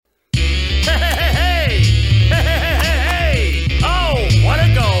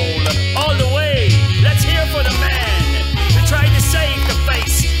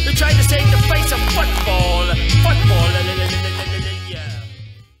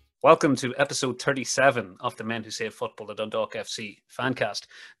Welcome to episode 37 of the Men Who Save Football, the Dundalk FC fancast.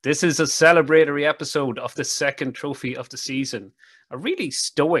 This is a celebratory episode of the second trophy of the season. A really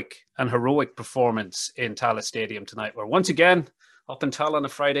stoic and heroic performance in Tallaght Stadium tonight, where once again, up in Tallaght on a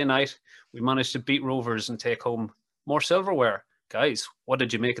Friday night, we managed to beat Rovers and take home more silverware. Guys, what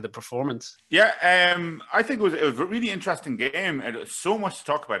did you make of the performance? Yeah, I think it was a really interesting game. It was so much to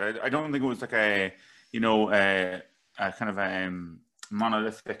talk about. I don't think it was like a kind of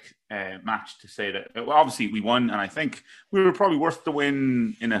monolithic match to say that. Well, obviously we won, and I think we were probably worth the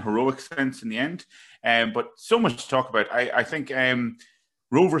win in a heroic sense in the end. But so much to talk about. I think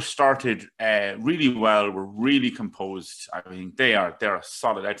Rovers started really well. Were really composed. I mean, they're a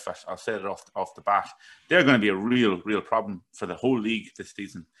solid outfit. I'll say that off the bat. They're going to be a real problem for the whole league this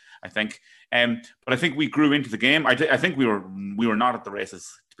season, I think. But I think we grew into the game. I think we were not at the races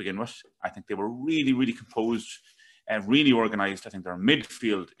to begin with. I think they were really composed. Really organised. I think their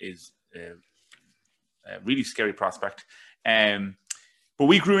midfield is a really scary prospect. But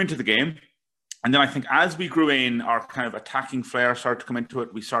we grew into the game. And then I think as we grew in, our kind of attacking flair started to come into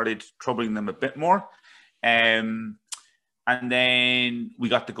it. We started troubling them a bit more. And then we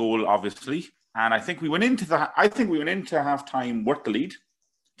got the goal, obviously. And I think we went into half-time worth the lead.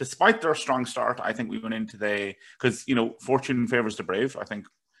 Despite their strong start, I think we went into because, fortune favours the brave. I think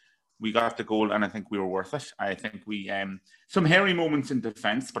we got the goal, and I think we were worth it. I think we some hairy moments in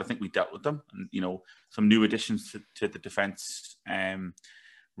defence, but I think we dealt with them. And some new additions to the defence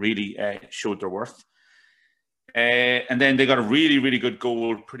really showed their worth. And then they got a really good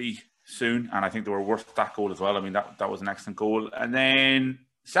goal pretty soon, and I think they were worth that goal as well. I mean, that was an excellent goal. And then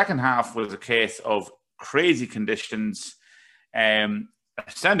second half was a case of crazy conditions. A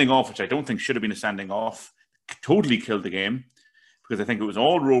sending off, which I don't think should have been a sending off, totally killed the game. Because I think it was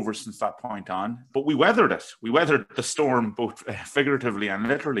all Rovers since that point on. But we weathered it. We weathered the storm, both figuratively and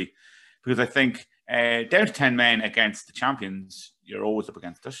literally. Because I think down to 10 men against the champions, you're always up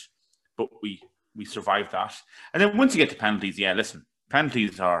against it. But we survived that. And then once you get to penalties,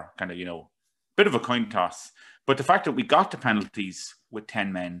 penalties are kind of, bit of a coin toss. But the fact that we got to penalties with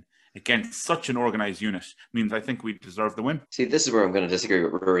 10 men against such an organised unit means I think we deserve the win. See, this is where I'm going to disagree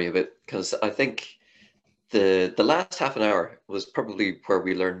with Rory a bit. Because I think the last half an hour was probably where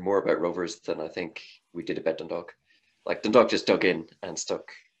we learned more about Rovers than I think we did about Dundalk. Like, Dundalk just dug in and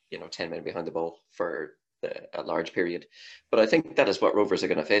stuck, 10 men behind the ball for a large period. But I think that is what Rovers are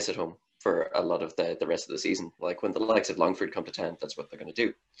going to face at home for a lot of the rest of the season. Like, when the likes of Longford come to town, that's what they're going to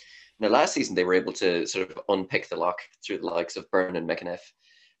do. Now, last season, they were able to sort of unpick the lock through the likes of Byrne and McAneff,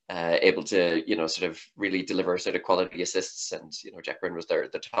 able to, sort of really deliver sort of quality assists. And, Jack Byrne was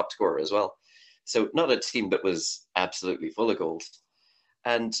the top scorer as well. So not a team that was absolutely full of goals.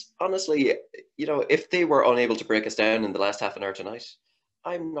 And honestly, if they were unable to break us down in the last half an hour tonight,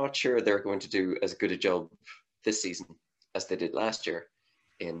 I'm not sure they're going to do as good a job this season as they did last year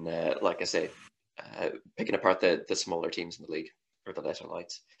in, like I say, picking apart the smaller teams in the league, or the lesser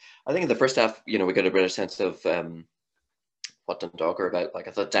lights. I think in the first half, we got a better sense of what Dundalk are about. Like,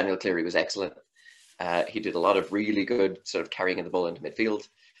 I thought Daniel Cleary was excellent. He did a lot of really good sort of carrying the ball into midfield.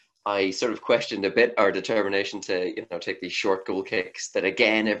 I sort of questioned a bit our determination to, take these short goal kicks that,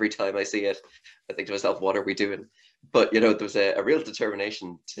 again, every time I see it, I think to myself, what are we doing? But, there was a real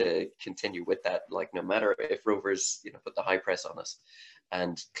determination to continue with that, like, no matter if Rovers, put the high press on us.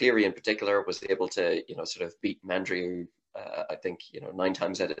 And Cleary in particular was able to, sort of beat Mandry, I think, 9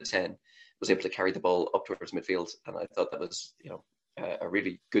 times out of 10, was able to carry the ball up towards midfield. And I thought that was, a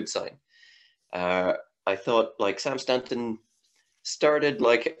really good sign. I thought, like, Sam Stanton started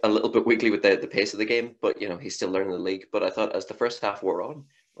like a little bit weakly with the pace of the game, but he's still learning the league. But I thought as the first half wore on,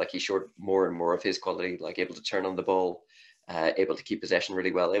 like, he showed more and more of his quality, like able to turn on the ball, able to keep possession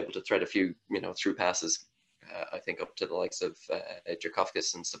really well, able to thread a few through passes. I think up to the likes of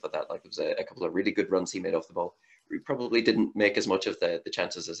Djurkowskis and stuff like that. Like, there was a couple of really good runs he made off the ball. He probably didn't make as much of the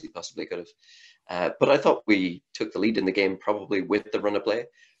chances as he possibly could have. But I thought we took the lead in the game probably with the run of play.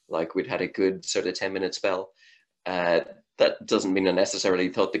 Like, we'd had a good sort of 10-minute spell. That doesn't mean I necessarily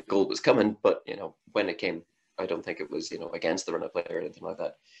thought the goal was coming, but, when it came, I don't think it was, against the run of play or anything like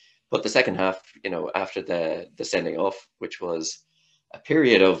that. But the second half, after the sending off, which was a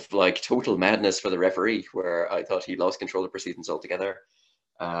period of like total madness for the referee, where I thought he lost control of proceedings altogether.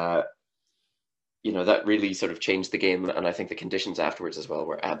 That really sort of changed the game. And I think the conditions afterwards as well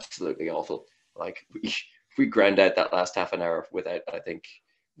were absolutely awful. Like, we ground out that last half an hour without, I think,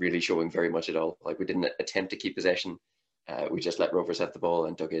 really showing very much at all. Like, we didn't attempt to keep possession. We just let Rovers have the ball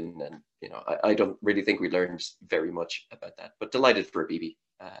and dug in. And, I don't really think we learned very much about that. But delighted for Abibi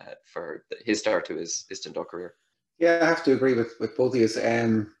for his start to his Dundalk career. Yeah, I have to agree with both of you.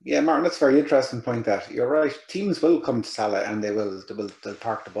 Yeah, Martin, that's a very interesting point. That you're right. Teams will come to Salah and they'll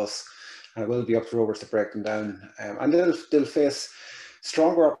park the bus, and it will be up to Rovers to break them down. And they'll face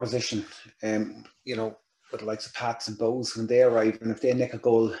stronger opposition. With the likes of Pats and Bows when they arrive, and if they nick a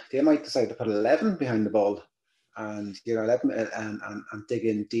goal, they might decide to put 11 behind the ball, and 11 and dig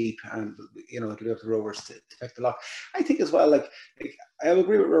in deep, and it'll be up to Rovers to pick the lock. I think as well, like I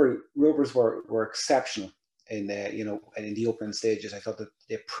agree with Rory. Rovers were exceptional in in the opening stages. I thought that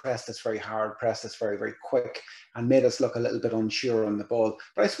they pressed us very hard, pressed us very, very quick, and made us look a little bit unsure on the ball.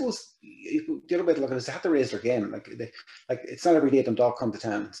 But I suppose the other way to look at it is they have to raise their game. Like it's not every day Dundalk come to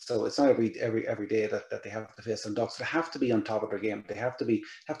town, so it's not every day that they have to face Dundalk. So they have to be on top of their game. They have to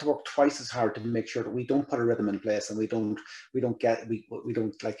work twice as hard to make sure that we don't put a rhythm in place, and we don't get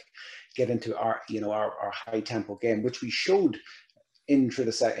into our high tempo game, which we showed into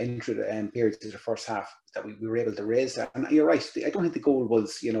the periods of the first half, that we were able to raise that. And you're right, I don't think the goal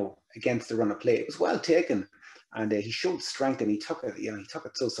was against the run of play. It was well taken, and he showed strength, and he took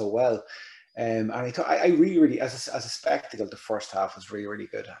it so well. And I really as a spectacle, the first half was really, really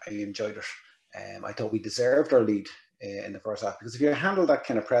good. I enjoyed it. I thought we deserved our lead in the first half, because if you handle that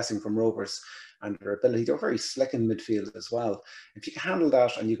kind of pressing from Rovers and their ability, they're very slick in midfield as well. If you can handle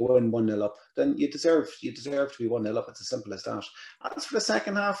that and you go in 1-0 up, then you deserve to be 1-0 up. It's as simple as that. As for the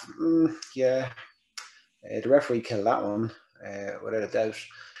second half, the referee killed that one without a doubt.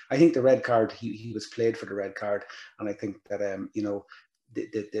 I think the red card, he was played for the red card, and I think that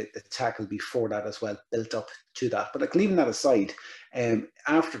the tackle before that as well built up to that. But like, leaving that aside,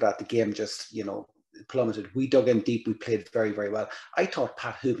 after that the game just plummeted. We dug in deep. We played very, very well. I thought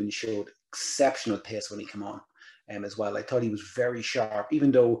Pat Hooven showed exceptional pace when he came on as well. I thought he was very sharp,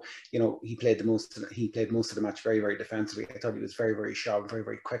 even though he played most of the match very, very defensively. I thought he was very, very sharp, very,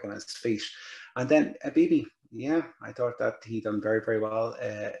 very quick on his feet. And then Abibi, I thought that he done very, very well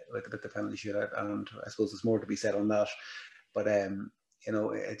with the penalty shootout, and I suppose there's more to be said on that. But I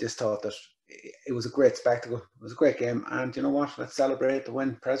just thought that it was a great spectacle. It was a great game, and you know what? Let's celebrate the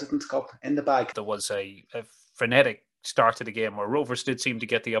win. President's Cup in the bag. There was a frenetic start to the game where Rovers did seem to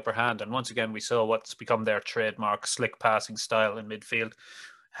get the upper hand, and once again we saw what's become their trademark slick passing style in midfield.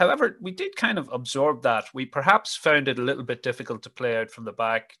 However, we did kind of absorb that. We perhaps found it a little bit difficult to play out from the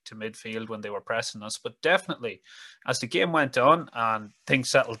back to midfield when they were pressing us, but definitely as the game went on and things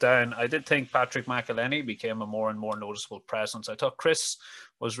settled down, I did think Patrick McElhenney became a more and more noticeable presence. I thought Chris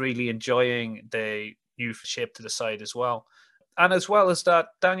was really enjoying the new shape to the side as well. And as well as that,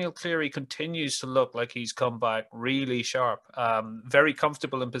 Daniel Cleary continues to look like he's come back really sharp, very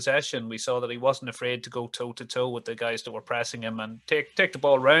comfortable in possession. We saw that he wasn't afraid to go toe-to-toe with the guys that were pressing him and take the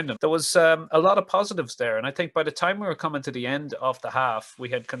ball around him. There was a lot of positives there. And I think by the time we were coming to the end of the half, we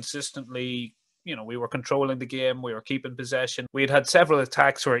had consistently, we were controlling the game. We were keeping possession. We had several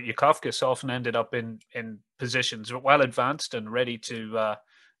attacks where Yakovkis often ended up in positions well advanced and ready to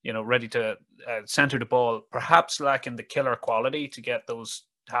center the ball, perhaps lacking the killer quality to get those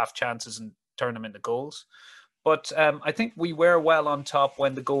half chances and turn them into goals. But I think we were well on top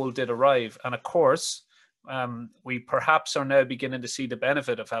when the goal did arrive. And of course, we perhaps are now beginning to see the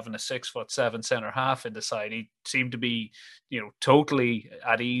benefit of having a 6'7" centre half in the side. He seemed to be, totally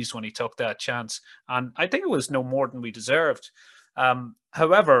at ease when he took that chance. And I think it was no more than we deserved.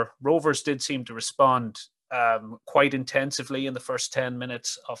 However, Rovers did seem to respond quite intensively in the first 10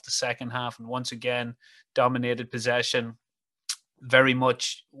 minutes of the second half, and once again dominated possession, very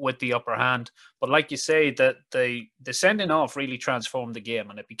much with the upper hand. But like you say, that the sending off really transformed the game,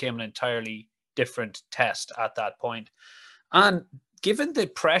 and it became an entirely different test at that point. And given the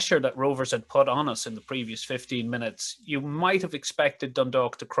pressure that Rovers had put on us in the previous 15 minutes, you might have expected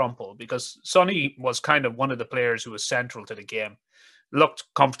Dundalk to crumple, because Sonni was kind of one of the players who was central to the game. Looked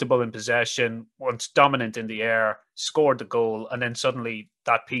comfortable in possession, once dominant in the air, scored the goal, and then suddenly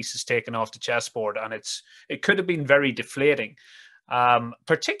that piece is taken off the chessboard, and it could have been very deflating,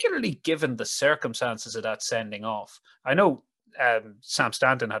 particularly given the circumstances of that sending off. I know Sam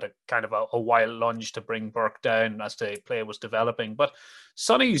Stanton had a kind of a wild lunge to bring Burke down as the play was developing, but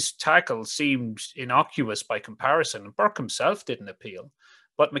Sonny's tackle seemed innocuous by comparison, and Burke himself didn't appeal.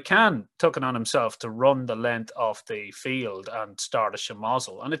 But McCann took it on himself to run the length of the field and start a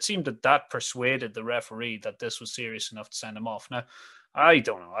schmozzle. And it seemed that persuaded the referee that this was serious enough to send him off. Now, I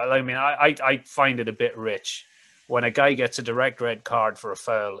don't know. I mean, I find it a bit rich when a guy gets a direct red card for a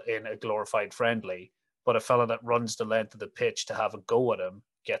foul in a glorified friendly, but a fella that runs the length of the pitch to have a go at him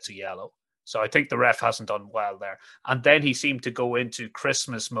gets a yellow. So I think the ref hasn't done well there. And then he seemed to go into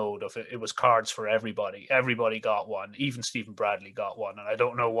Christmas mode of it was cards for everybody. Everybody got one. Even Stephen Bradley got one. And I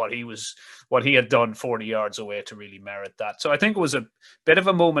don't know what he had done 40 yards away to really merit that. So I think it was a bit of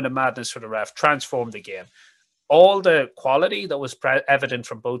a moment of madness for the ref, transformed the game. All the quality that was evident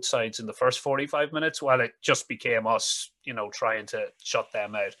from both sides in the first 45 minutes, well, it just became us, trying to shut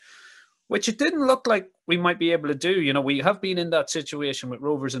them out, which it didn't look like we might be able to do. We have been in that situation with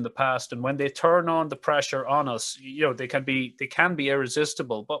Rovers in the past, and when they turn on the pressure on us, they can be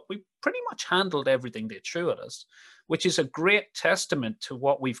irresistible, but we pretty much handled everything they threw at us, which is a great testament to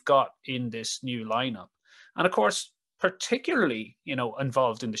what we've got in this new lineup. And of course, particularly,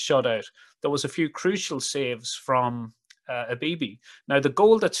 involved in the shutout, there was a few crucial saves from Abibi. Now, the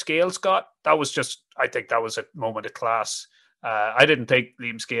goal that Scales got, I think that was a moment of class. I didn't think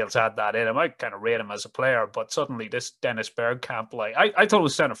Liam Scales had that in him. I kind of rate him as a player, but suddenly this Dennis Bergkamp, I thought it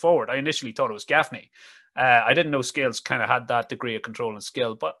was centre forward. I initially thought it was Gaffney. I didn't know Scales kind of had that degree of control and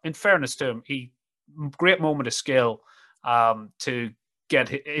skill, but in fairness to him, great moment of skill to get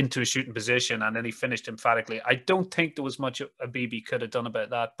into a shooting position, and then he finished emphatically. I don't think there was much Abibi could have done about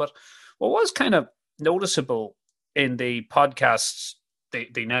that. But what was kind of noticeable in the podcasts,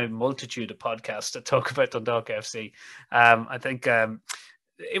 the now multitude of podcasts that talk about Dundalk FC, I think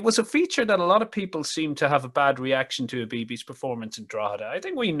it was a feature that a lot of people seem to have a bad reaction to Abibi's performance in Drogheda. I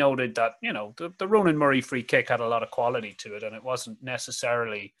think we noted that, the Ronan Murray free kick had a lot of quality to it, and it wasn't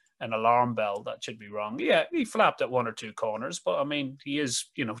necessarily an alarm bell that should be wrong. Yeah, he flapped at one or two corners, but I mean, he is,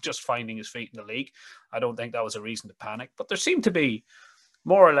 just finding his feet in the league. I don't think that was a reason to panic, but there seemed to be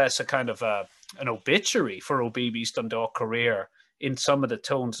more or less a kind of an obituary for Abibi's Dundalk career in some of the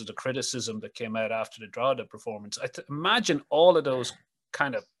tones of the criticism that came out after the Drogheda performance. Imagine all of those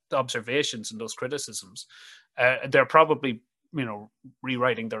kind of observations and those criticisms. They're probably,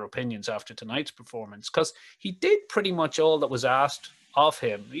 rewriting their opinions after tonight's performance, because he did pretty much all that was asked of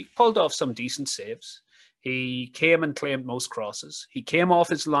him. He pulled off some decent saves. He came and claimed most crosses. He came off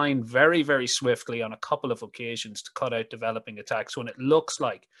his line very, very swiftly on a couple of occasions to cut out developing attacks when it looks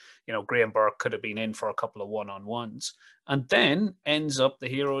like, Graham Burke could have been in for a couple of one-on-ones, and then ends up the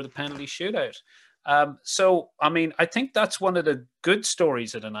hero of the penalty shootout. So, I mean, I think that's one of the good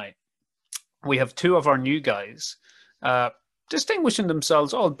stories of the night. We have two of our new guys distinguishing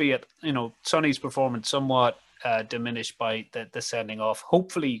themselves, albeit, Sonny's performance somewhat diminished by the sending off.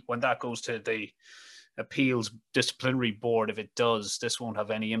 Hopefully, when that goes to the appeals disciplinary board, if it does, this won't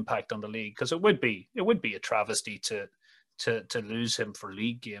have any impact on the league, because it would be a travesty to lose him for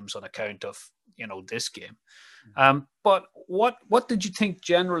league games on account of this game. But what did you think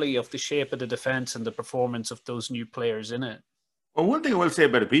generally of the shape of the defense and the performance of those new players in it? Well, one thing I will say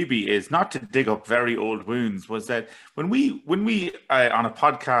about Abibi is, not to dig up very old wounds, was that when we on a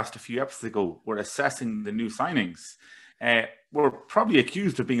podcast a few episodes ago were assessing the new signings, were probably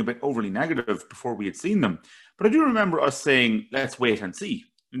accused of being a bit overly negative before we had seen them. But I do remember us saying, let's wait and see.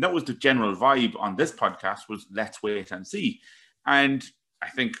 And that was the general vibe on this podcast, was let's wait and see. And I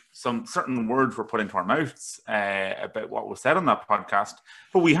think some certain words were put into our mouths about what was said on that podcast.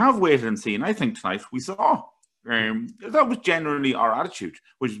 But we have waited and seen. I think tonight we saw. That was generally our attitude,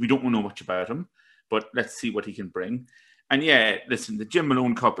 which is we don't know much about him, but let's see what he can bring. And yeah, listen, the Jim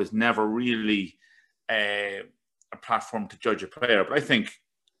Malone Cup is never really a platform to judge a player. But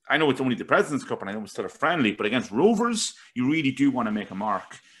I know it's only the President's Cup, and I know it's still a friendly, but against Rovers, you really do want to make a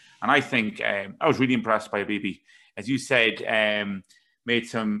mark. And I think I was really impressed by Abibi. As you said, made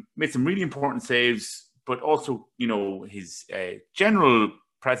some really important saves, but also, his general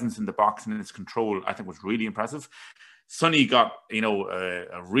presence in the box and his control, I think, was really impressive. Sonny got,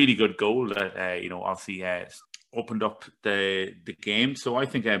 a really good goal that, obviously opened up the game. So I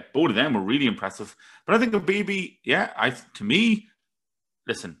think both of them were really impressive. But I think Abibi, to me,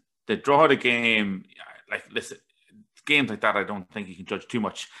 listen, the Drogheda game, games like that, I don't think you can judge too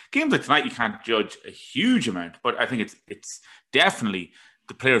much. Games like tonight, you can't judge a huge amount, but I think it's definitely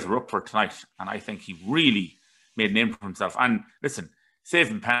the players were up for tonight, and I think he really made a name for himself. And listen,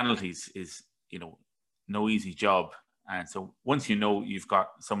 saving penalties is, no easy job. And so once you've got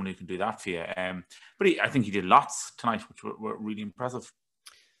someone who can do that for you. But I think he did lots tonight, which were really impressive.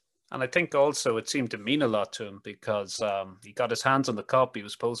 And I think also it seemed to mean a lot to him, because he got his hands on the cup. He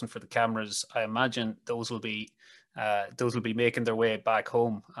was posing for the cameras. I imagine those will be making their way back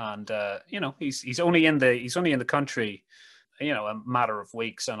home. And he's only in the country, a matter of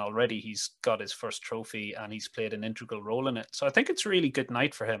weeks, and already he's got his first trophy and he's played an integral role in it. So I think it's a really good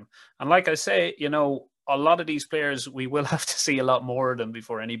night for him. And like I say, a lot of these players, we will have to see a lot more of them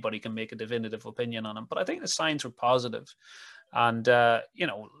before anybody can make a definitive opinion on them. But I think the signs were positive. And,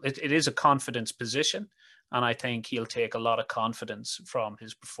 it is a confidence position. And I think he'll take a lot of confidence from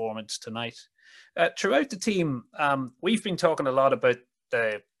his performance tonight. Throughout the team, we've been talking a lot about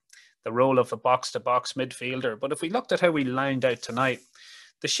the role of a box-to-box midfielder. But if we looked at how we lined out tonight,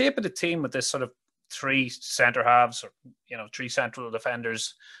 the shape of the team with this sort of 3 centre halves, or 3 central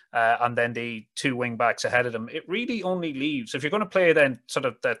defenders, and then the 2 wing backs ahead of them, it really only leaves, if you're going to play then sort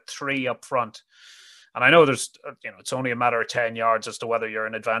of the 3 up front. And I know there's, it's only a matter of 10 yards as to whether you're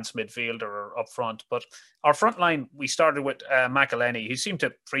an advanced midfielder or up front. But our front line, we started with McElhenney. He seemed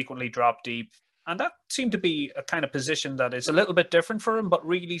to frequently drop deep. And that seemed to be a kind of position that is a little bit different for him, but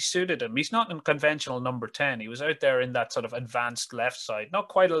really suited him. He's not in conventional number 10. He was out there in that sort of advanced left side. Not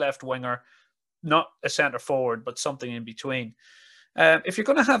quite a left winger, not a centre forward, but something in between. If you're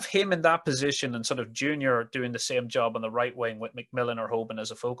going to have him in that position and sort of Junior doing the same job on the right wing with McMillan or Hoban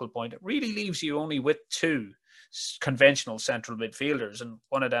as a focal point, it really leaves you only with 2 conventional central midfielders, and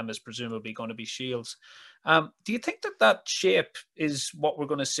one of them is presumably going to be Shields. Do you think that shape is what we're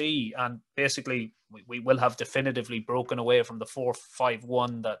going to see? And basically, we will have definitively broken away from the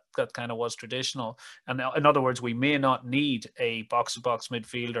 4-5-1 that kind of was traditional. And in other words, we may not need a box-to-box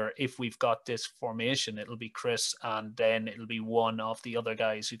midfielder if we've got this formation. It'll be Chris, and then it'll be one of the other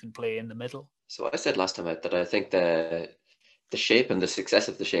guys who can play in the middle. So I said last time out that I think the shape and the success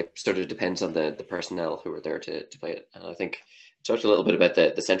of the shape sort of depends on the personnel who are there to play it. And I think I talked a little bit about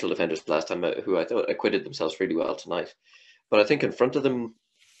the central defenders last time, who I thought acquitted themselves really well tonight. But I think in front of them,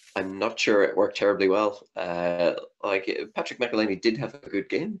 I'm not sure it worked terribly well. Patrick McElhenney did have a good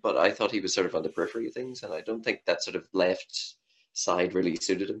game, but I thought he was sort of on the periphery of things, and I don't think that sort of left side really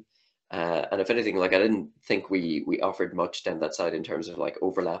suited him. And if anything, I didn't think we offered much down that side in terms of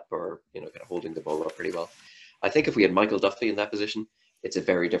overlap or kind of holding the ball up pretty well. I think if we had Michael Duffy in that position, it's a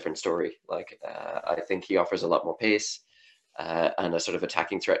very different story. I think he offers a lot more pace and a sort of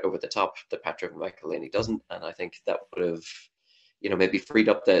attacking threat over the top that Patrick McElhenney doesn't. And I think that would have, maybe freed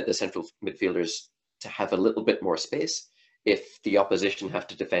up the central midfielders to have a little bit more space if the opposition have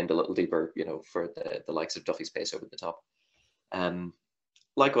to defend a little deeper, for the likes of Duffy's pace over the top.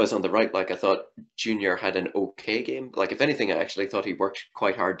 Likewise on the right, I thought Junior had an okay game. If anything, I actually thought he worked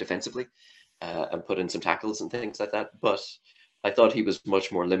quite hard defensively. And put in some tackles and things like that. But I thought he was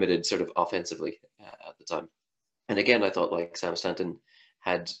much more limited sort of offensively at the time. And again, I thought Sam Stanton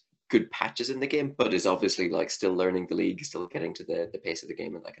had good patches in the game, but is obviously still learning the league, still getting to the pace of the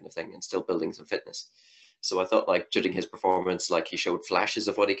game and that kind of thing, and still building some fitness. So I thought judging his performance, he showed flashes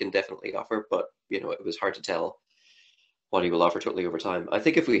of what he can definitely offer, but it was hard to tell what he will offer totally over time. I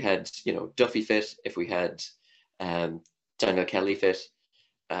think if we had, Duffy fit, if we had Daniel Kelly fit,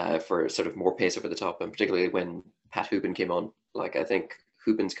 for sort of more pace over the top, and particularly when Pat Hoban came on, I think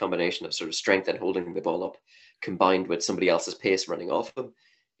Hoban's combination of sort of strength and holding the ball up combined with somebody else's pace running off him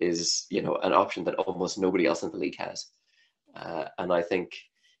is, an option that almost nobody else in the league has. And I think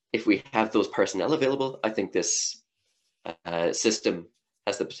if we have those personnel available, I think this system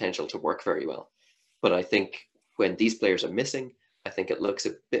has the potential to work very well. But I think when these players are missing, I think it looks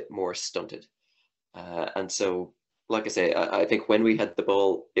a bit more stunted. And so, like I say, I think when we had the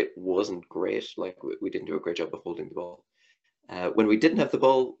ball, it wasn't great. We didn't do a great job of holding the ball. When we didn't have the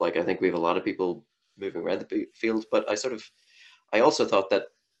ball, I think we have a lot of people moving around the field. But I also thought that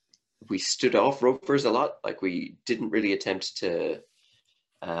we stood off Rovers a lot. We didn't really attempt to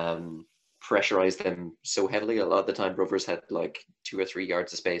pressurize them so heavily. A lot of the time, Rovers had 2 or 3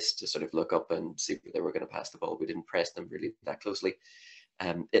 yards of space to sort of look up and see where they were going to pass the ball. We didn't press them really that closely.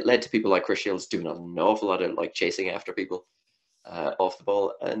 It led to people like Chris Shields doing an awful lot of chasing after people off the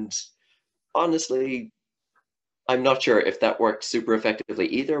ball. And honestly, I'm not sure if that worked super effectively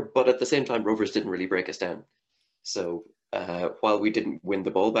either, but at the same time, Rovers didn't really break us down. So while we didn't win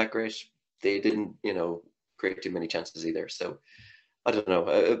the ball back great, they didn't, create too many chances either. So I don't know,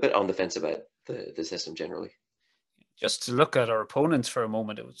 a bit on the fence about the system generally. Just to look at our opponents for a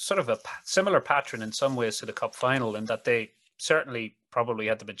moment, it was sort of a similar pattern in some ways to the Cup final, in that they certainly probably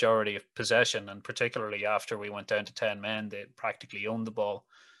had the majority of possession, and particularly after we went down to 10 men, they practically owned the ball.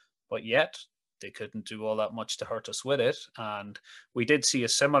 But yet they couldn't do all that much to hurt us with it. And we did see a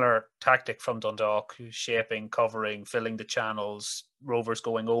similar tactic from Dundalk, shaping, covering, filling the channels, Rovers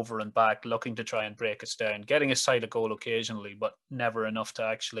going over and back, looking to try and break us down, getting a sight of goal occasionally, but never enough to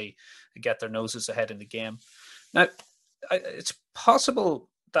actually get their noses ahead in the game. Now, it's possible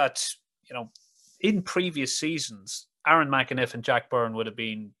that, in previous seasons, Aaron McAniff and Jack Byrne would have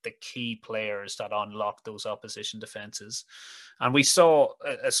been the key players that unlocked those opposition defences. And we saw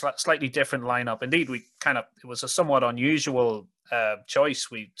a slightly different lineup. Indeed, it was a somewhat unusual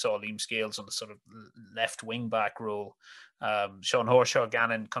choice. We saw Liam Scales on the sort of left wing back role. Sean Horshaw,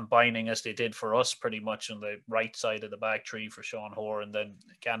 Gannon combining as they did for us pretty much on the right side of the back three for Sean Hoare, and then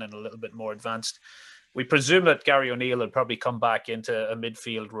Gannon a little bit more advanced. We presume that Gary O'Neill would probably come back into a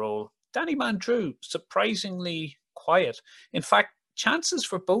midfield role. Danny Mandrew, surprisingly quiet. In fact, chances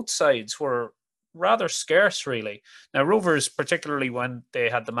for both sides were rather scarce, really. Now, Rovers, particularly when they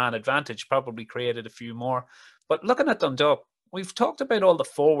had the man advantage, probably created a few more. But looking at Dundalk, we've talked about all the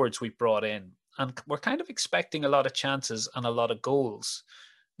forwards we brought in, and we're kind of expecting a lot of chances and a lot of goals.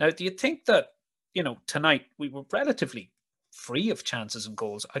 Now, do you think that, tonight we were relatively free of chances and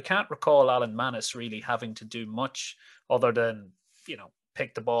goals? I can't recall Alan Mannis really having to do much other than,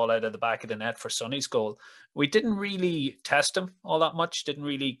 pick the ball out of the back of the net for Sonny's goal. We didn't really test him all that much, didn't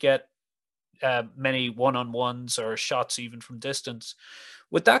really get many one-on-ones or shots even from distance.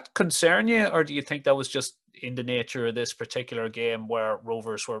 Would that concern you, or do you think that was just in the nature of this particular game where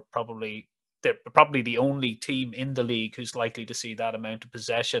Rovers were probably the only team in the league who's likely to see that amount of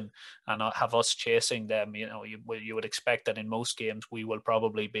possession and not have us chasing them? You would expect that in most games we will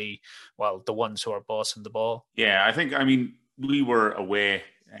probably be, the ones who are bossing the ball. Yeah, we were away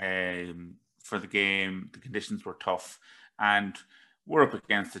for the game. The conditions were tough, and we're up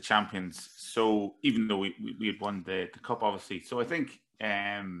against the champions. So even though we had won the cup, obviously. So I think,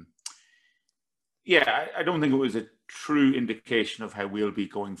 I don't think it was a true indication of how we'll be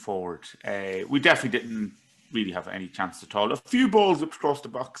going forward. We definitely didn't really have any chance at all. A few balls whipped across the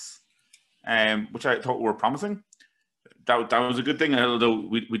box, which I thought were promising. That was a good thing, although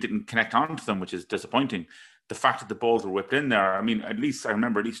we didn't connect on to them, which is disappointing. The fact that the balls were whipped in there, I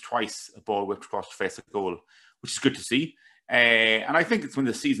remember at least twice a ball whipped across the face of goal, which is good to see. And I think it's when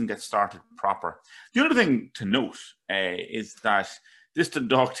the season gets started proper. The other thing to note is that this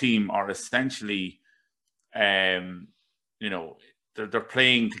Dundalk team are essentially, they're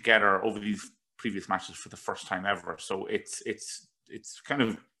playing together over these previous matches for the first time ever. So it's kind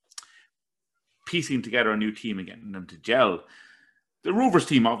of piecing together a new team and getting them to gel. The Rovers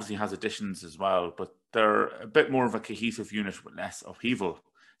team obviously has additions as well, but they're a bit more of a cohesive unit with less upheaval.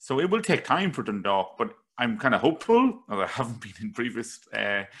 So it will take time for Dundalk, but I'm kind of hopeful, although I haven't been in previous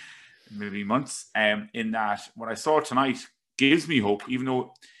maybe months, in that what I saw tonight gives me hope, even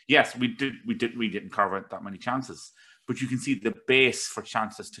though, yes, we didn't carve out that many chances, but you can see the base for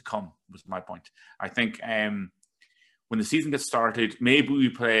chances to come, was my point. I think when the season gets started, maybe we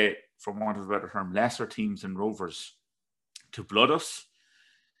play, for want of a better term, lesser teams than Rovers to blood us.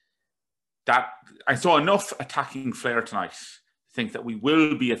 That I saw enough attacking flair tonight to think that we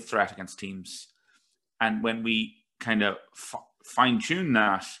will be a threat against teams. And when we kind of fine-tune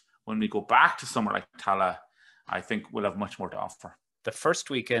that, when we go back to somewhere like Tala, I think we'll have much more to offer. The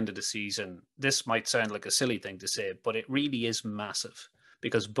first weekend of the season, this might sound like a silly thing to say, but it really is massive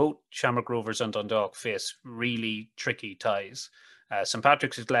because both Shamrock Rovers and Dundalk face really tricky ties. St.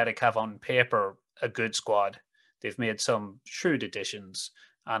 Patrick's Athletic have on paper a good squad. They've made some shrewd additions.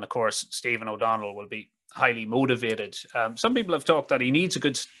 And of course, Stephen O'Donnell will be highly motivated. Some people have talked that he needs a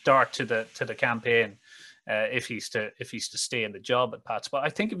good start to the campaign if he's to stay in the job at Pats. But I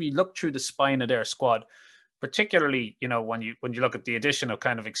think if you look through the spine of their squad, particularly when you look at the addition of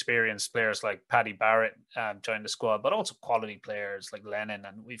kind of experienced players like Paddy Barrett joined the squad, but also quality players like Lennon,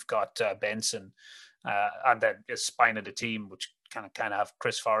 and we've got Benson, and then the spine of the team, which kind of have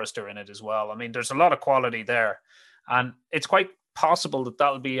Chris Forrester in it as well. I mean, there's a lot of quality there, and it's quite possible that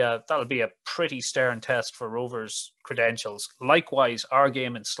that'll be a pretty stern test for Rovers' credentials. Likewise, our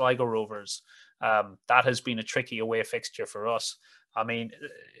game in Sligo Rovers, that has been a tricky away fixture for us. I mean,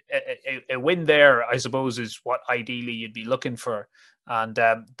 a win there, I suppose, is what ideally you'd be looking for. And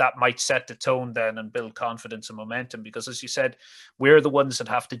that might set the tone then and build confidence and momentum because, as you said, we're the ones that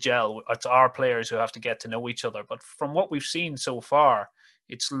have to gel. It's our players who have to get to know each other. But from what we've seen so far,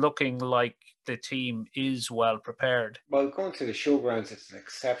 it's looking like the team is well prepared. Well, going to the showgrounds, it's an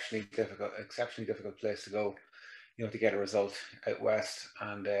exceptionally difficult place to go, to get a result out west.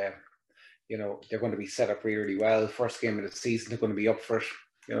 And, they're going to be set up really well. First game of the season, they're going to be up for it.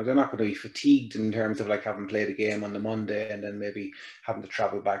 They're not going to be fatigued in terms of like having played a game on the Monday and then maybe having to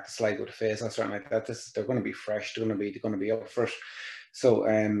travel back to Sligo to face and something like that. They're going to be fresh. They're going to be up for it. So,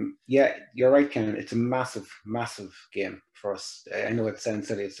 you're right, Ken. It's a massive, massive game for us. I know it sounds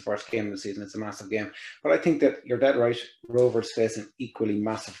silly. It's the first game of the season. It's a massive game. But I think that you're dead right. Rovers face an equally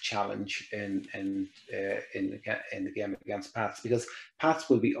massive challenge in the game against Pats because Pats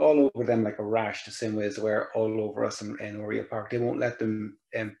will be all over them like a rash, the same way as they're all over us in Oriel Park. They won't let them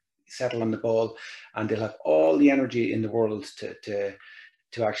settle on the ball, and they'll have all the energy in the world to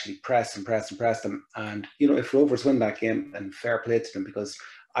to actually press them. And, you know, if Rovers win that game, then fair play to them, because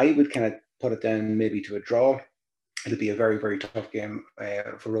I would kind of put it down maybe to a draw. It'll be a very, very tough game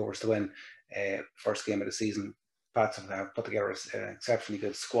for Rovers to win. First game of the season. Pats have put together an exceptionally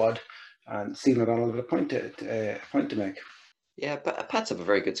good squad, and Stephen O'Donnell will have a point to make. Yeah, but Pats have a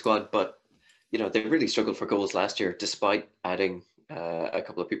very good squad, but you know they really struggled for goals last year, despite adding a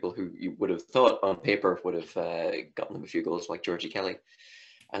couple of people who you would have thought on paper would have gotten them a few goals, like Georgie Kelly.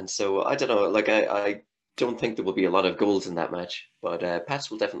 And so I don't know, like I don't think there will be a lot of goals in that match, but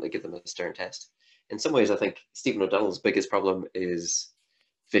Pats will definitely give them a stern test. In some ways, I think Stephen O'Donnell's biggest problem is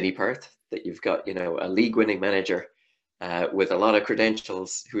Vinnie Perth, that you've got, you know, a league-winning manager with a lot of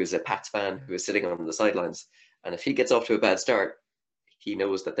credentials who is a Pats fan who is sitting on the sidelines. And if he gets off to a bad start, he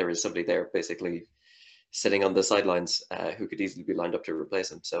knows that there is somebody there basically sitting on the sidelines who could easily be lined up to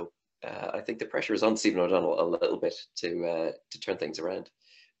replace him. So I think the pressure is on Stephen O'Donnell a little bit to turn things around.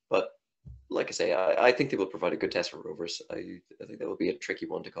 But like I say, I think they will provide a good test for Rovers. I think that will be a tricky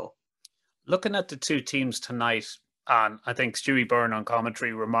one to call. Looking at the two teams tonight, and I think Stewie Byrne on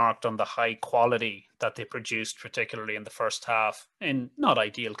commentary remarked on the high quality that they produced, particularly in the first half, in not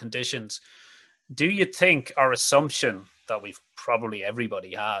ideal conditions. Do you think our assumption that we've probably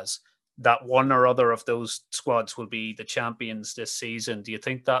everybody has, that one or other of those squads will be the champions this season, do you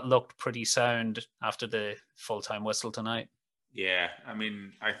think that looked pretty sound after the full-time whistle tonight? Yeah, I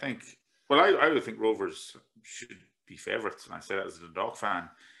mean, I think, well, I would think Rovers should be favourites, and I say that as a Dundalk fan.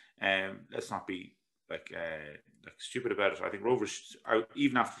 Let's not be like stupid about it. I think Rovers,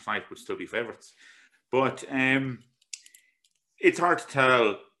 even after tonight, would still be favourites. But it's hard to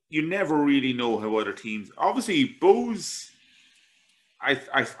tell. You never really know how other teams. Obviously, Bows,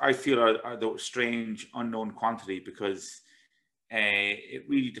 I feel are the strange unknown quantity, because it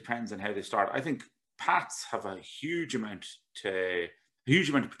really depends on how they start. I think Pats have a huge amount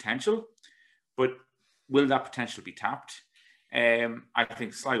of potential, but will that potential be tapped? I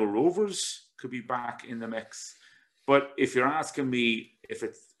think Sligo Rovers could be back in the mix, but if you're asking me if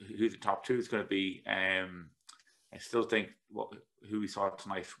it's who the top two is going to be, I still think who we saw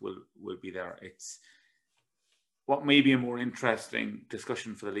tonight will be there. It's what may be a more interesting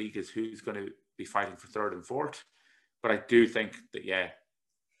discussion for the league is who's going to be fighting for third and fourth. But I do think that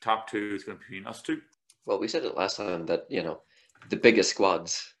top two is going to be between us two. Well, we said it last time that, you know, the biggest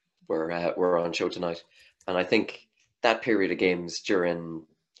squads were on show tonight, and I think that period of games during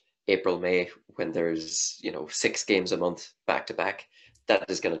April, May, when there's, you know, 6 games a month back to back, that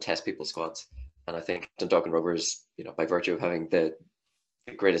is going to test people's squads. And I think Dundalk and Rovers, you know, by virtue of having the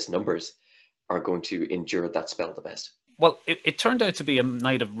greatest numbers, are going to endure that spell the best. Well, it turned out to be a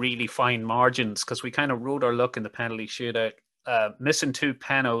night of really fine margins, because we kind of rode our luck in the penalty shootout. Missing 2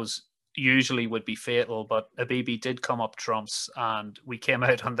 penos usually would be fatal, but Abibi did come up trumps and we came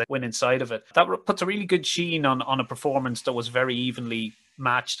out on the winning side of it. That puts a really good sheen on a performance that was very evenly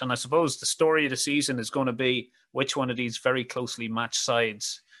matched. And I suppose the story of the season is going to be which one of these very closely matched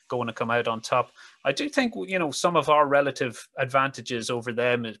sides going to come out on top. I do think, you know, some of our relative advantages over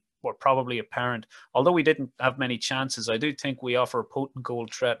them were probably apparent. Although we didn't have many chances, I do think we offer a potent goal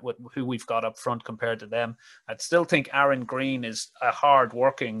threat with who we've got up front compared to them. I'd still think Aaron Green is a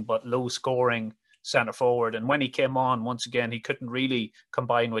hard-working but low-scoring centre forward. And when he came on, once again, he couldn't really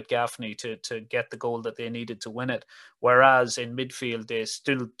combine with Gaffney to get the goal that they needed to win it. Whereas in midfield, they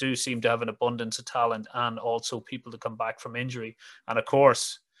still do seem to have an abundance of talent and also people to come back from injury. And of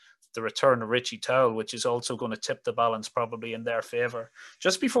course, the return of Richie Towell, which is also going to tip the balance probably in their favour.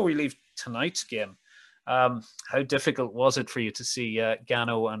 Just before we leave tonight's game, how difficult was it for you to see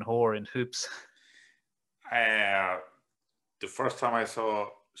Gano and Hoare in hoops? The first time I saw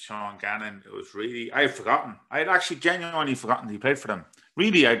Sean Gannon, it was really, I had forgotten. I had actually genuinely forgotten he played for them.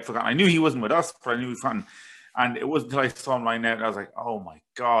 Really, I'd forgotten. I knew he wasn't with us, but I knew he was forgotten. And it wasn't until I saw him line out, and I was like, oh my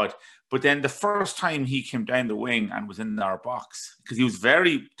God. But then the first time he came down the wing and was in our box, because he was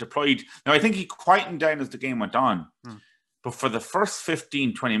very deployed. Now, I think he quietened down as the game went on. But for the first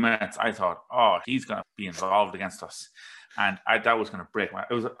 15, 20 minutes, I thought, oh, he's going to be involved against us. And that was going to break my...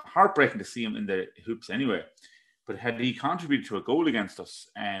 It was heartbreaking to see him in the hoops anyway. But had he contributed to a goal against us,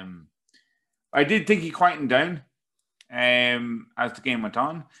 I did think he quietened down as the game went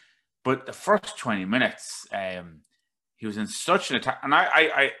on. But the first 20 minutes, he was in such an attack. And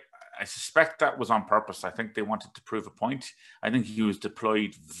I suspect that was on purpose. I think they wanted to prove a point. I think he was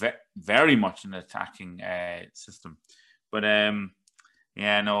deployed very much in the attacking system. But,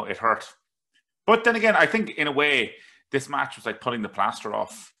 it hurt. But then again, I think in a way, this match was like pulling the plaster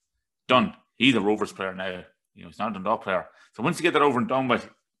off. Done. He's a Rovers player now. You know, he's not a Dundalk player. So once you get that over and done with,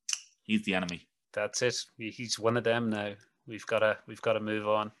 he's the enemy. That's it. He's one of them now. We've got to move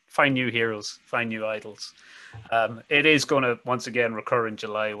on. Find new heroes. Find new idols. It is going to once again recur in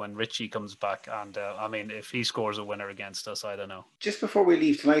July when Richie comes back, and I mean, if he scores a winner against us, I don't know. Just before we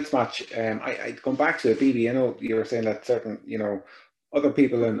leave tonight's match, I'd come back to it, Abibi. I know you were saying that certain, other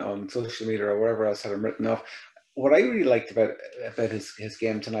people on social media or wherever else had him written off. What I really liked about his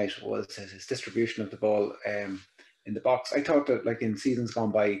game tonight was his distribution of the ball in the box. I thought that, like in seasons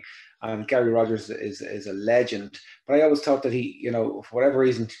gone by, and Gary Rogers is a legend, but I always thought that he, for whatever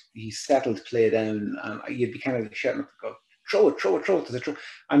reason, he settled play down, and you'd be kind of shouting, go, throw it to the throw,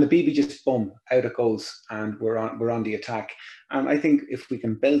 and the BB just boom, out it goes, and we're on the attack. And I think if we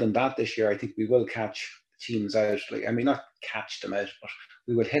can build on that this year, I think we will catch teams out. Not catch them out, but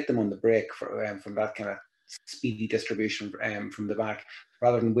we will hit them on the break from that kind of speedy distribution from the back,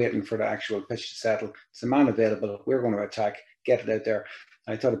 rather than waiting for the actual pitch to settle. It's a man available. We're going to attack, get it out there.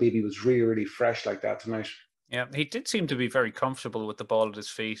 I thought Abibi was really, really fresh like that tonight. Yeah, he did seem to be very comfortable with the ball at his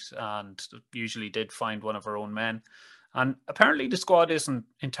feet, and usually did find one of our own men. And apparently the squad isn't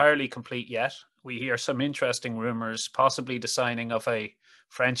entirely complete yet. We hear some interesting rumours, possibly the signing of a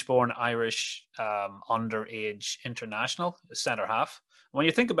French-born Irish underage international, a centre-half. When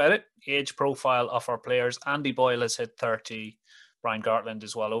you think about it, age profile of our players, Andy Boyle has hit 30, Brian Gartland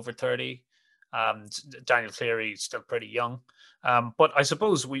is well over 30, Daniel Cleary is still pretty young. But I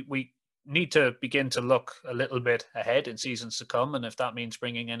suppose we need to begin to look a little bit ahead in seasons to come, and if that means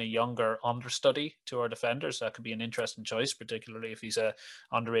bringing in a younger understudy to our defenders, that could be an interesting choice, particularly if he's a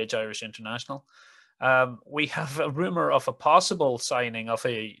underage Irish international. We have a rumour of a possible signing of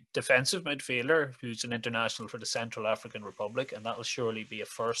a defensive midfielder who's an international for the Central African Republic, and that will surely be a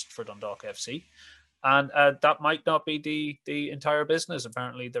first for Dundalk FC. And that might not be the entire business.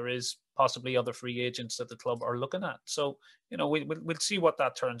 Apparently, there is possibly other free agents that the club are looking at. So, we'll see what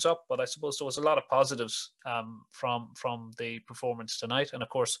that turns up. But I suppose there was a lot of positives from the performance tonight. And of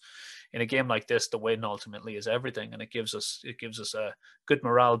course, in a game like this, the win ultimately is everything, and it gives us a good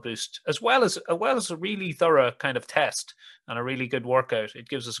morale boost, as well as a really thorough kind of test and a really good workout. It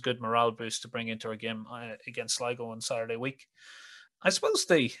gives us a good morale boost to bring into our game against Sligo on Saturday week. I suppose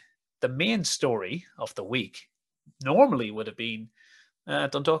the main story of the week normally would have been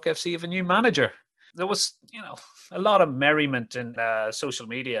Dundalk FC have a new manager. There was, a lot of merriment in social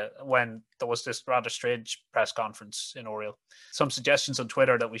media when there was this rather strange press conference in Oriel. Some suggestions on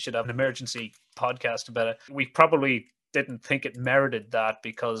Twitter that we should have an emergency podcast about it. We probably didn't think it merited that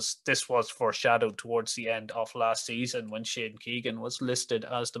because this was foreshadowed towards the end of last season when Shane Keegan was listed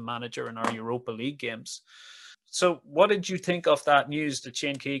as the manager in our Europa League games. So what did you think of that news that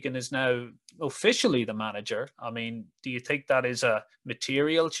Shane Keegan is now officially the manager? I mean, do you think that is a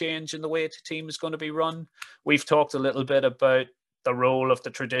material change in the way the team is going to be run? We've talked a little bit about the role of the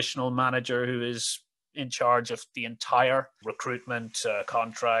traditional manager who is in charge of the entire recruitment,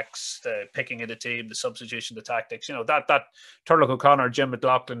 contracts, the picking of the team, the substitution, the tactics, that Turlough O'Connor, Jim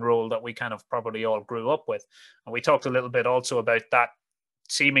McLaughlin role that we kind of probably all grew up with. And we talked a little bit also about that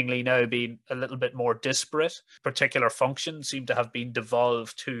seemingly now being a little bit more disparate. Particular functions seem to have been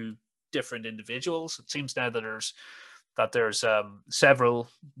devolved to different individuals. It seems now that there's several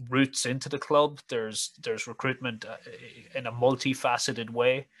routes into the club. There's recruitment in a multifaceted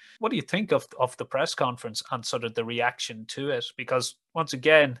way. What do you think of the press conference and sort of the reaction to it? Because once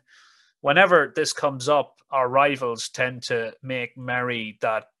again, whenever this comes up, our rivals tend to make merry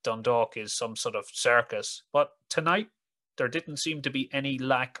that Dundalk is some sort of circus. But tonight, there didn't seem to be any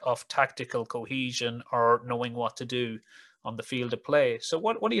lack of tactical cohesion or knowing what to do on the field of play. So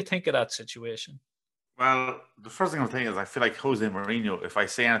what do you think of that situation? Well, the first thing I'll think is I feel like Jose Mourinho. If I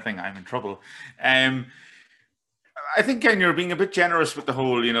say anything, I'm in trouble. I think, Ken, you're being a bit generous with the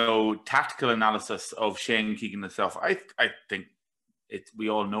whole, tactical analysis of Shane Keegan itself. I think we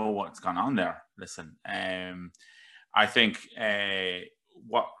all know what's gone on there. Listen, I think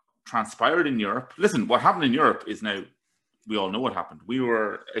what transpired in Europe. Listen, what happened in Europe is now. We all know what happened. We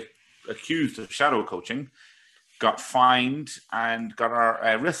were accused of shadow coaching, got fined, and got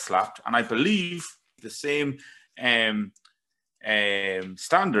our wrists slapped. And I believe the same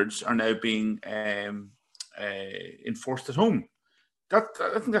standards are now being enforced at home. I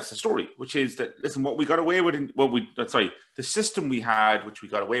think that's the story, which is that, listen, what we got away with, the system we had, which we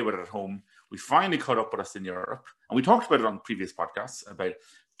got away with at home, we finally caught up with us in Europe. And we talked about it on previous podcasts about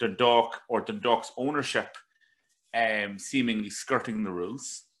Dundalk's ownership seemingly skirting the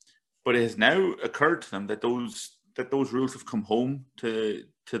rules, but it has now occurred to them that those rules have come home to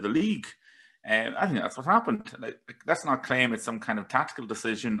the league. I think that's what happened. Let's not claim it's some kind of tactical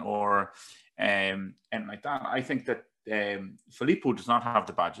decision or anything like that. I think that Filippo does not have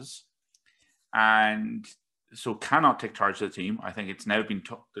the badges, and so cannot take charge of the team. I think it's now been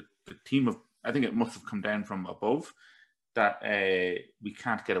the team of. I think it must have come down from above that we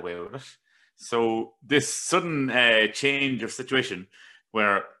can't get away with it. So this sudden change of situation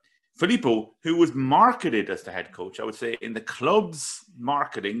where Filippo, who was marketed as the head coach, I would say in the club's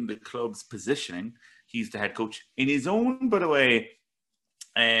marketing, the club's positioning, he's the head coach. In his own, by the way,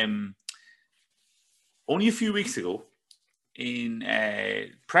 only a few weeks ago, in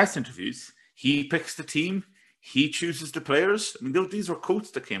press interviews, he picks the team, he chooses the players. I mean, these were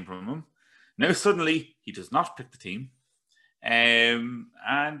quotes that came from him. Now suddenly, he does not pick the team.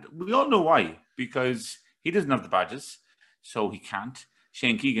 And we all know why, because he doesn't have the badges, so he can't.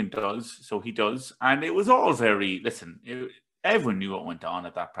 Shane Keegan does, so he does. And it was all very, everyone knew what went on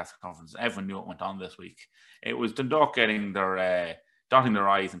at that press conference. Everyone knew what went on this week. It was Dundalk getting their, dotting their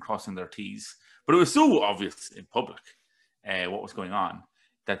I's and crossing their T's. But it was so obvious in public what was going on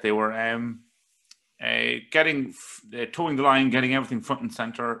that they were towing the line, getting everything front and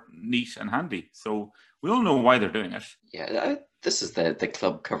center, neat and handy. So we all know why they're doing it. Yeah, this is the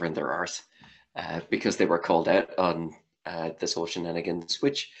club covering their arse because they were called out on this whole shenanigans,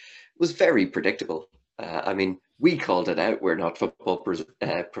 which was very predictable. I mean, we called it out. We're not football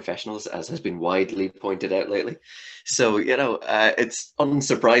professionals, as has been widely pointed out lately. So, it's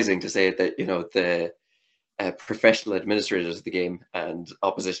unsurprising to say that, the professional administrators of the game and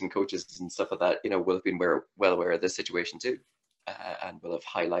opposition coaches and stuff like that, will have been well aware of this situation too, and will have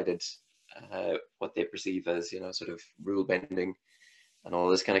highlighted what they perceive as, sort of rule bending and all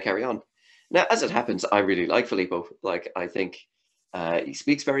this kind of carry on. Now, as it happens, I really like Filippo. I think he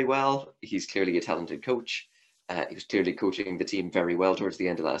speaks very well. He's clearly a talented coach. He was clearly coaching the team very well towards the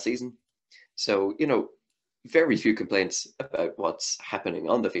end of last season. So, very few complaints about what's happening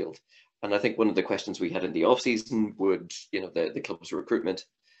on the field. And I think one of the questions we had in the off-season would, the club's recruitment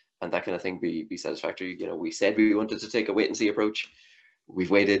and that kind of thing be satisfactory. We said we wanted to take a wait-and-see approach.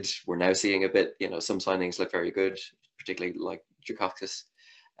 We've waited. We're now seeing a bit, some signings look very good, particularly like Drakakis.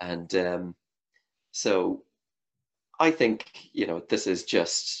 And so I think, this is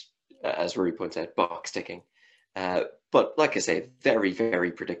just, as Rory points out, box ticking. But like I say, very,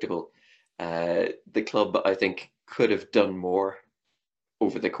 very predictable. The club, I think, could have done more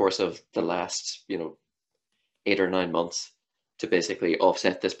over the course of the last, 8 or 9 months to basically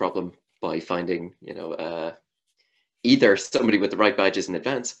offset this problem by finding, either somebody with the right badges in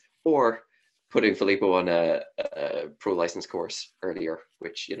advance or putting Filippo on a pro license course earlier,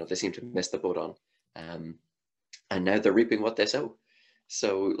 which, they seem to miss the boat on. And now they're reaping what they sow.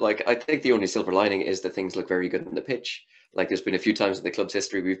 So, I think the only silver lining is that things look very good on the pitch. There's been a few times in the club's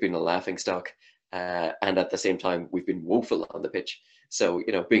history we've been a laughingstock, and at the same time we've been woeful on the pitch. So,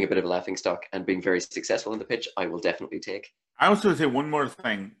 being a bit of a laughingstock and being very successful on the pitch, I will definitely take. I also want to say one more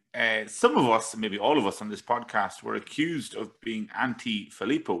thing. Some of us, maybe all of us on this podcast, were accused of being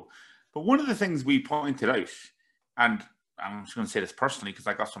anti-Filippo. But one of the things we pointed out, and I'm just going to say this personally because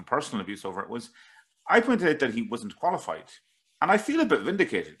I got some personal abuse over it, was I pointed out that he wasn't qualified. And I feel a bit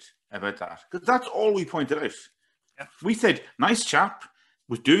vindicated about that because that's all we pointed out. Yeah. We said, nice chap,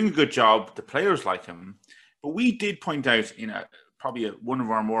 was doing a good job, the players like him. But we did point out in probably one of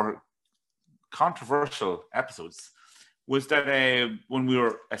our more controversial episodes was that when we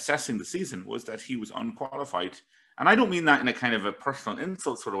were assessing the season was that he was unqualified. And I don't mean that in a kind of a personal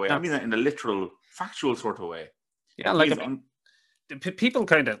insult sort of way. No. I mean that in a literal, factual sort of way. Yeah, people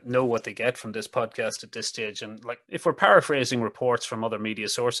kind of know what they get from this podcast at this stage. And if we're paraphrasing reports from other media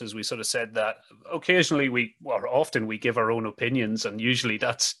sources, we sort of said that occasionally often we give our own opinions, and usually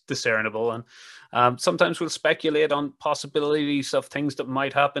that's discernible. And sometimes we'll speculate on possibilities of things that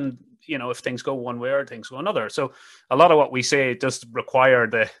might happen, if things go one way or things go another. So a lot of what we say does require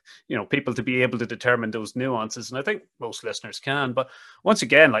people to be able to determine those nuances. And I think most listeners can. But once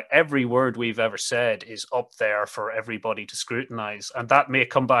again, every word we've ever said is up there for everybody to scrutinize. And that may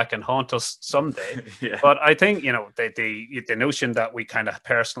come back and haunt us someday. Yeah. But I think, the notion that we kind of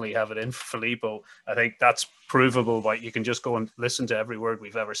personally have it in for Filippo, I think that's provable by you can just go and listen to every word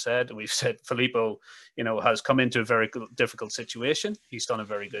we've ever said. And we've said Filippo, has come into a very difficult situation. He's done a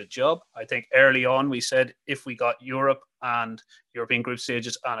very good job. I think early on we said if we got Europe and European group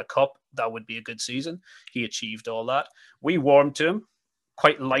stages and a cup, that would be a good season. He achieved all that. We warmed to him,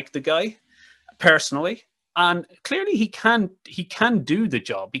 quite liked the guy personally. And clearly he can do the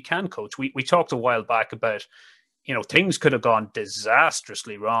job. He can coach. We talked a while back about, things could have gone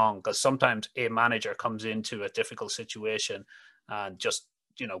disastrously wrong because sometimes a manager comes into a difficult situation and just,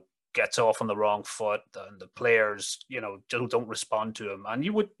 gets off on the wrong foot and the players, don't respond to him. And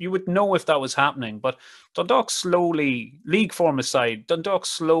you would know if that was happening. But Dundalk slowly, league form aside, Dundalk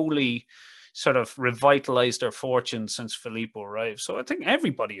slowly sort of revitalized their fortunes since Filippo arrived. So I think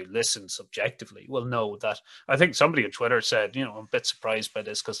everybody who listens subjectively will know that. I think somebody on Twitter said, I'm a bit surprised by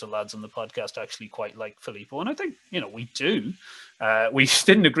this because the lads on the podcast actually quite like Filippo. And I think, we do. We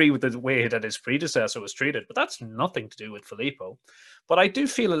didn't agree with the way that his predecessor was treated, but that's nothing to do with Filippo. But I do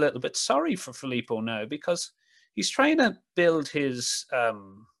feel a little bit sorry for Filippo now because he's trying to build his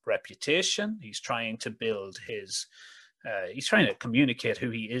reputation. He's trying to build his... he's trying to communicate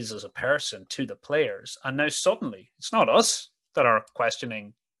who he is as a person to the players. And now suddenly, it's not us that are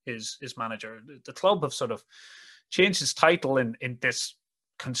questioning his manager. The club have sort of changed his title in this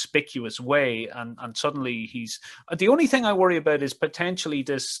conspicuous way. And suddenly he's... The only thing I worry about is potentially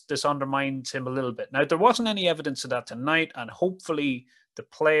this undermines him a little bit. Now, there wasn't any evidence of that tonight, and hopefully the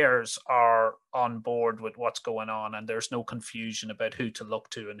players are on board with what's going on and there's no confusion about who to look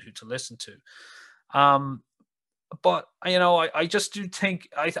to and who to listen to. But, I just do think,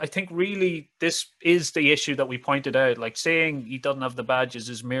 I think really this is the issue that we pointed out. Like, saying he doesn't have the badges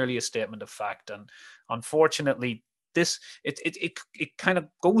is merely a statement of fact. And unfortunately, it kind of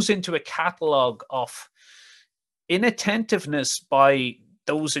goes into a catalogue of inattentiveness by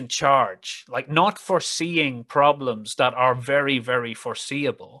those in charge, like not foreseeing problems that are very, very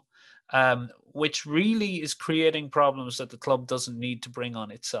foreseeable, which really is creating problems that the club doesn't need to bring on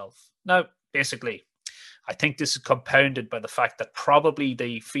itself. Now, basically, I think this is compounded by the fact that probably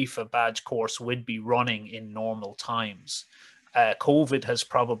the FIFA badge course would be running in normal times. COVID has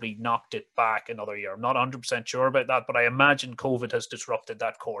probably knocked it back another year. I'm not 100% sure about that, but I imagine COVID has disrupted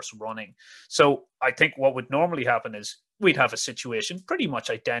that course running. So I think what would normally happen is we'd have a situation pretty much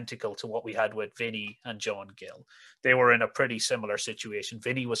identical to what we had with Vinny and John Gill. They were in a pretty similar situation.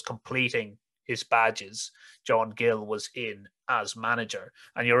 Vinny was completing his badges. John Gill was in as manager.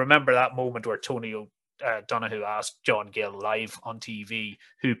 And you remember that moment where Tony Donahue asked John Gill live on TV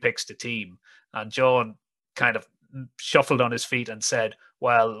who picks the team. And John kind of shuffled on his feet and said,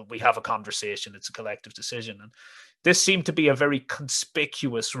 well, we have a conversation. It's a collective decision. And this seemed to be a very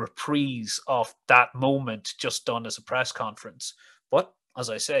conspicuous reprise of that moment just done as a press conference. But as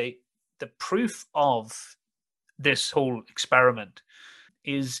I say, the proof of this whole experiment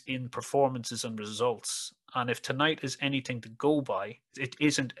is in performances and results. And if tonight is anything to go by, it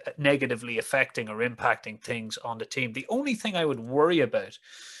isn't negatively affecting or impacting things on the team. The only thing I would worry about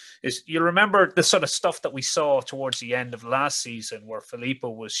is, you remember the sort of stuff that we saw towards the end of last season where Filippo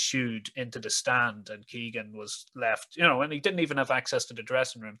was shooed into the stand and Keegan was left, and he didn't even have access to the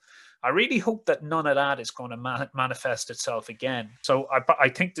dressing room. I really hope that none of that is going to manifest itself again. So I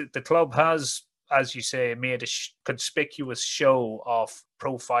think that the club has, as you say, made a conspicuous show of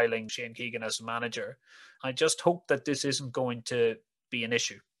profiling Shane Keegan as a manager. I just hope that this isn't going to be an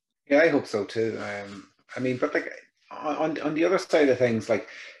issue. Yeah, I hope so too. But like on the other side of things, like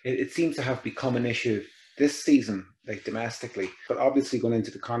it seems to have become an issue this season, like domestically, but obviously going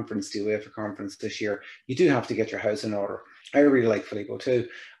into the conference, the UEFA conference this year, you do have to get your house in order. I really like Filippo too.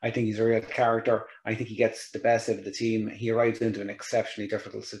 I think he's a real character. I think he gets the best out of the team. He arrives into an exceptionally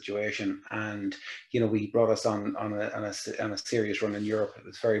difficult situation, and we brought us on a serious run in Europe. It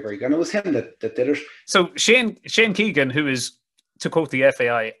was very, very good. And it was him that did it. So Shane Keegan, who is, to quote the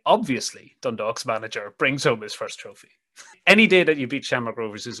FAI, obviously Dundalk's manager, brings home his first trophy. Any day that you beat Shamrock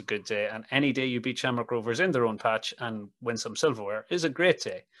Rovers is a good day, and any day you beat Shamrock Rovers in their own patch and win some silverware is a great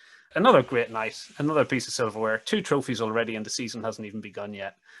day. Another great night, another piece of silverware, 2 trophies already, and the season hasn't even begun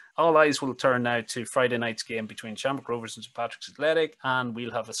yet. All eyes will turn now to Friday night's game between Shamrock Rovers and St Patrick's Athletic, and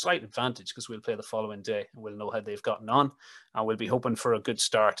we'll have a slight advantage because we'll play the following day and we'll know how they've gotten on, and we'll be hoping for a good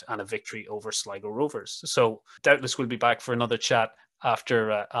start and a victory over Sligo Rovers. So doubtless we'll be back for another chat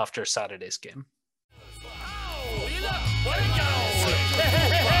after Saturday's game.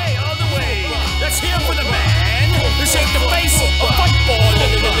 Hey, all the way. Let's hear for the man. This ain't the